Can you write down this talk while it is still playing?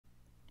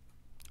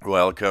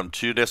Welcome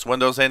to this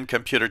Windows and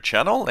Computer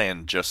channel,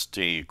 and just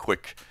a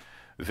quick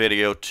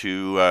video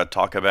to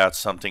talk about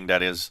something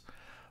that is,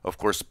 of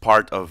course,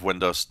 part of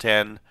Windows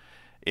 10.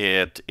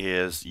 It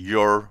is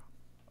your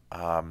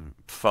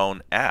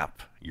phone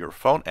app. Your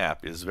phone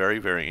app is very,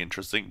 very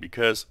interesting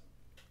because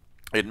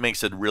it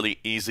makes it really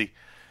easy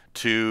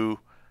to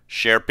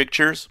share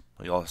pictures.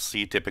 You'll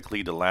see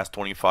typically the last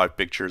 25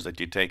 pictures that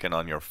you've taken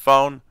on your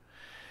phone,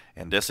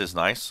 and this is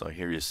nice. So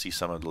here you see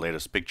some of the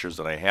latest pictures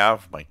that I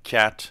have, my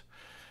cat,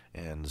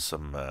 and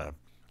some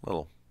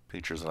little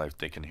pictures that I've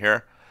taken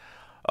here.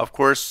 Of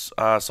course,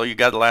 so you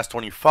got the last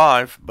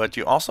 25, but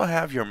you also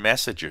have your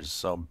messages.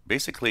 So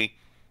basically,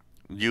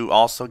 you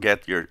also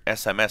get your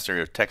SMS or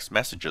your text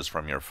messages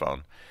from your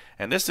phone.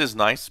 And this is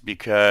nice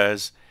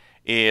because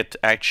it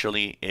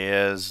actually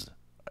is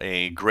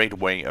a great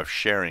way of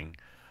sharing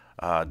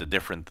the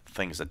different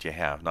things that you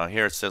have. Now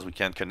here it says we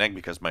can't connect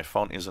because my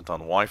phone isn't on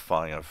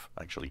Wi-Fi. I've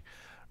actually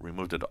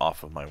removed it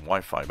off of my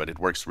Wi-Fi, but it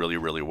works really,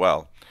 really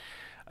well.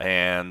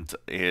 And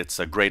it's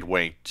a great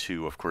way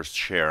to, of course,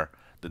 share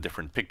the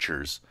different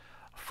pictures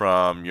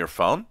from your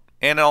phone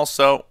and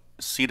also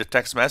see the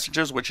text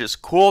messages, which is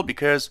cool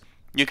because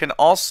you can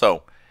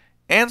also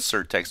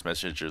answer text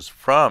messages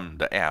from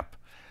the app.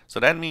 So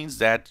that means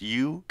that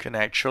you can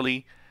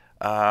actually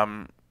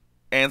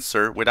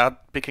answer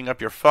without picking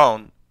up your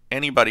phone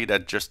anybody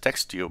that just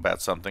texts you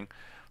about something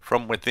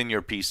from within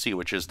your PC,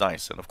 which is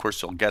nice. And of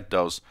course, you'll get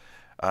those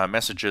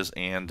messages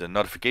and the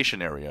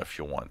notification area if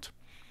you want.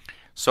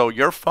 So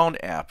your phone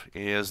app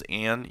is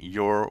in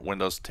your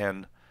Windows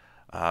 10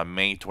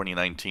 May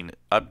 2019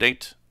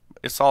 update.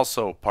 It's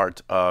also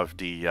part of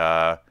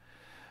the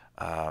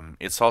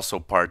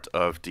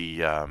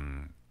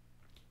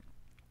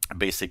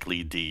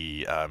basically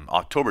the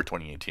October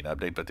 2018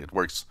 update, but it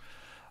works.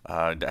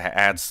 It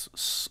adds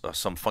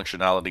some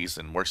functionalities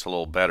and works a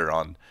little better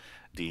on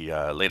the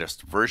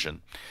latest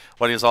version.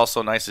 What is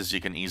also nice is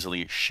you can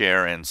easily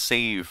share and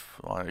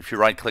save. If you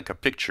right-click a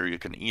picture, you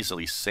can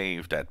easily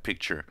save that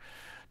picture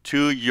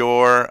to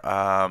your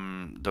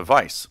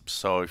device.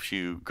 So if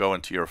you go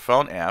into your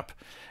phone app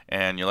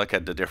and you look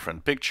at the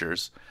different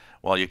pictures,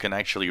 well, you can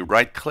actually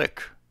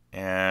right-click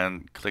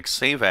and click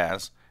Save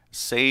As,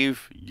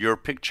 save your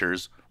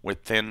pictures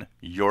within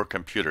your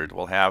computer. It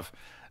will have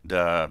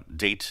the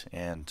date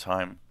and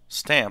time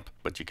stamp,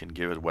 but you can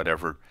give it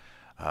whatever,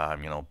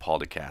 Paul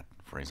the Cat,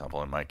 for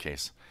example, in my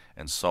case,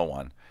 and so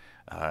on,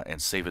 and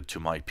save it to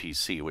my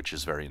PC, which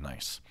is very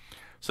nice.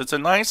 So it's a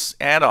nice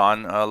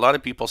add-on. A lot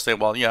of people say,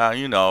 well, yeah,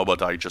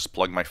 but I just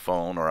plug my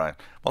phone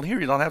Well, here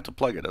you don't have to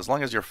plug it as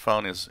long as your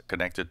phone is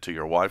connected to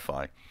your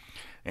Wi-Fi.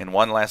 And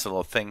one last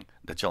little thing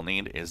that you'll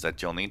need is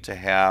that you'll need to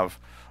have,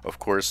 of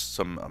course,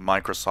 some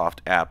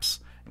Microsoft apps,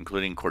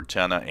 including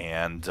Cortana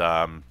and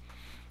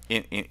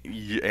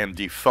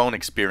the Phone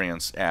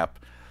Experience app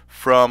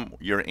from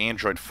your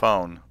Android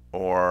phone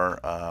or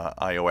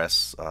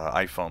iOS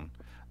iPhone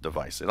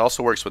device. It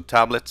also works with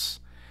tablets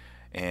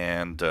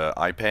and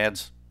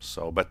iPads.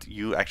 So, but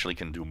you actually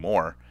can do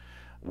more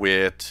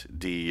with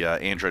the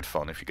Android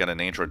phone. If you got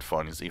an Android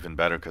phone, it's even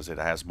better because it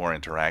has more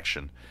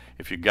interaction.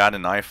 If you got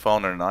an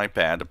iPhone or an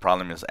iPad, the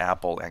problem is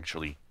Apple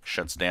actually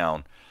shuts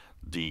down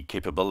the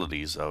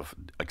capabilities of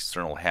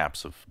external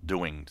apps of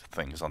doing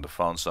things on the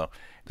phone, so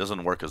it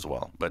doesn't work as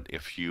well. But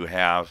if you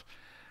have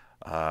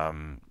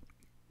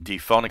the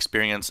Phone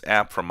Experience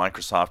app from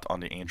Microsoft on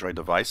the Android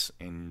device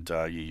and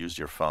you use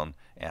your phone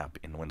app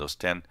in Windows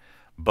 10,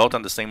 both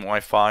on the same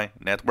Wi-Fi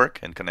network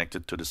and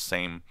connected to the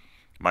same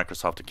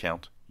Microsoft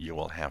account, you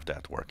will have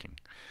that working.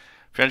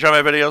 If you enjoy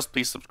my videos,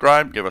 please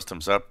subscribe, give us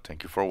thumbs up.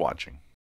 Thank you for watching.